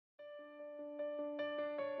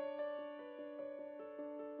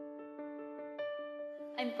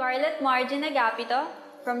I'm Carlette Marjean Agapito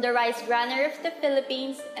from the Rice Granary of the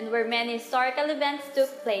Philippines, and where many historical events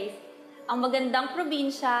took place. Ang magandang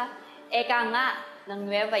probinsya, eka nga, ng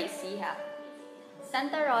Nueva ECIJA.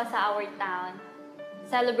 Santa Rosa, our town,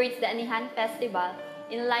 celebrates the Anihan Festival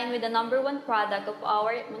in line with the #1 product of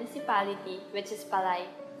our municipality, which is palay.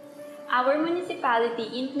 Our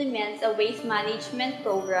municipality implements a waste management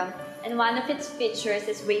program, and one of its features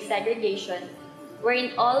is waste segregation,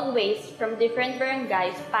 wherein all waste from different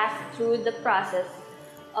barangays pass through the process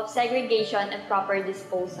of segregation and proper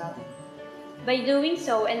disposal. By doing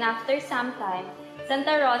so, and after some time,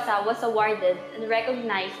 Santa Rosa was awarded and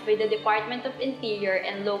recognized by the Department of Interior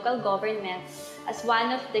and local government as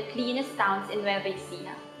one of the cleanest towns in Nueva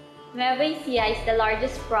ECIJA. Nueva ECIJA is the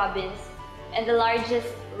largest province and the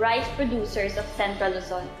largest rice producers of Central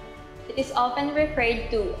Luzon. It is often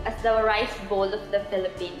referred to as the rice bowl of the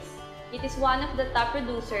Philippines. It is one of the top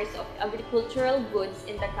producers of agricultural goods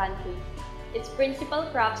in the country. Its principal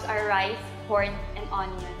crops are rice, corn, and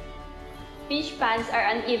onion. Fish ponds are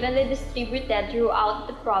unevenly distributed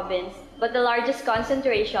throughout the province, but the largest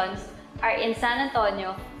concentrations are in San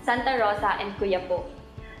Antonio, Santa Rosa, and Cuyapo.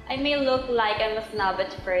 I may look like I'm a snob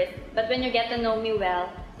at first, but when you get to know me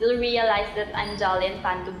well, you'll realize that I'm jolly and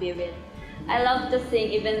fun to be with. I love to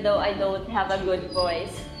sing even though I don't have a good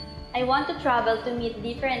voice. I want to travel to meet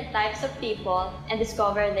different types of people and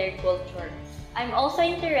discover their culture. I'm also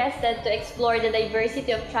interested to explore the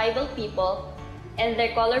diversity of tribal people and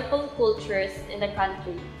their colorful cultures in the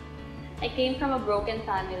country. I came from a broken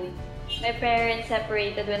family. My parents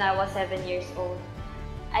separated when I was 7 years old.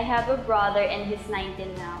 I have a brother and he's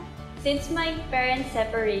 19 now. Since my parents'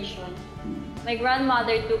 separation, my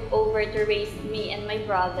grandmother took over to raise me and my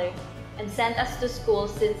brother and sent us to school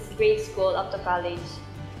since grade school up to college.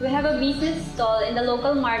 We have a business stall in the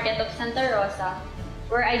local market of Santa Rosa,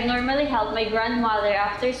 where I normally help my grandmother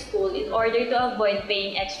after school in order to avoid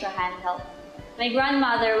paying extra hand help. My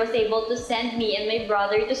grandmother was able to send me and my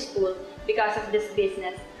brother to school because of this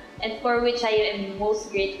business, and for which I am most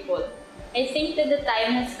grateful. I think that the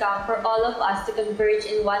time has come for all of us to converge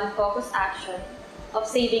in one focused action of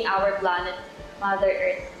saving our planet, Mother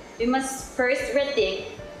Earth. We must first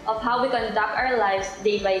rethink of how we conduct our lives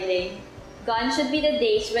day by day. Gone should be the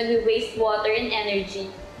days when we waste water and energy,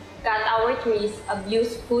 cut our trees,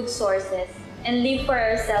 abuse food sources, and live for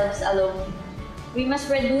ourselves alone. We must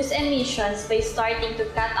reduce emissions by starting to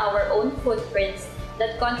cut our own footprints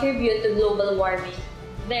that contribute to global warming.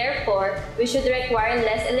 Therefore, we should require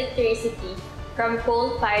less electricity from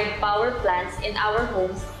coal-fired power plants in our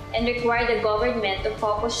homes and require the government to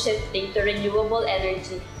focus shifting to renewable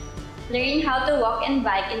energy. Learn how to walk and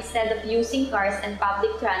bike instead of using cars and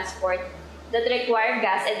public transport that require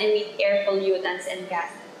gas and emit air pollutants and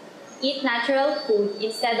gas. Eat natural food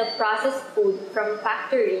instead of processed food from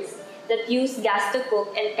factories that use gas to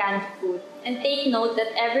cook and canned food. And take note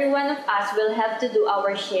that every one of us will have to do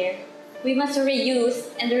our share. We must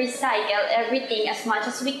reuse and recycle everything as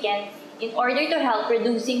much as we can in order to help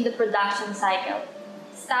reducing the production cycle.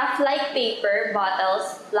 Stuff like paper,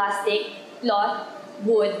 bottles, plastic, cloth,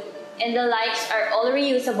 wood, and the likes are all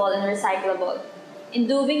reusable and recyclable. In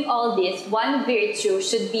doing all this, one virtue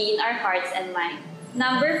should be in our hearts and mind.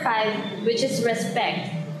 Number 5, which is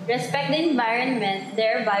respect. Respect the environment,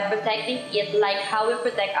 thereby protecting it like how we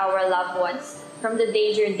protect our loved ones from the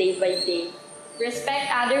danger day by day. Respect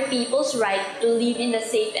other people's right to live in a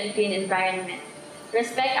safe and clean environment.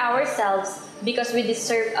 Respect ourselves because we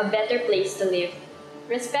deserve a better place to live.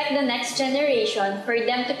 Respect the next generation for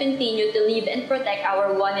them to continue to live and protect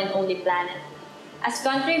our one and only planet. As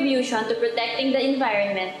contribution to protecting the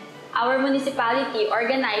environment, our municipality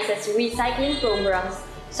organizes recycling programs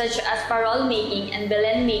such as parol making and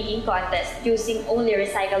belen making contests using only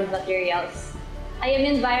recycled materials. I am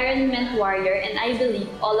an environment warrior and I believe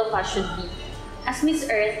all of us should be. As Miss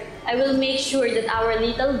Earth, I will make sure that our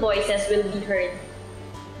little voices will be heard.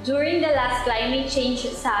 During the last climate change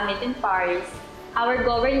summit in Paris, our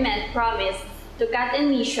government promised to cut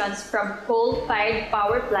emissions from coal-fired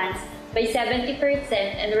power plants by 70%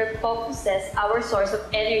 and refocuses our source of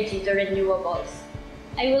energy to renewables.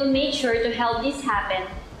 I will make sure to help this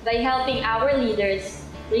happen by helping our leaders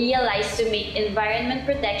realize to make environment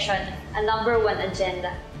protection a #1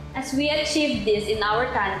 agenda. As we achieve this in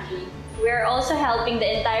our country, we are also helping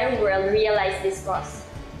the entire world realize this cause.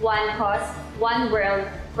 One cause, one world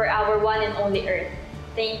for our one and only Earth.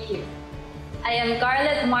 Thank you. I am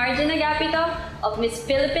Carlette Marjean Agapito of Miss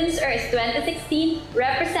Philippines Earth 2016,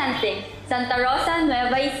 representing Santa Rosa,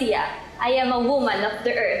 Nueva ECIJA. I am a woman of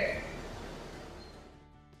the Earth.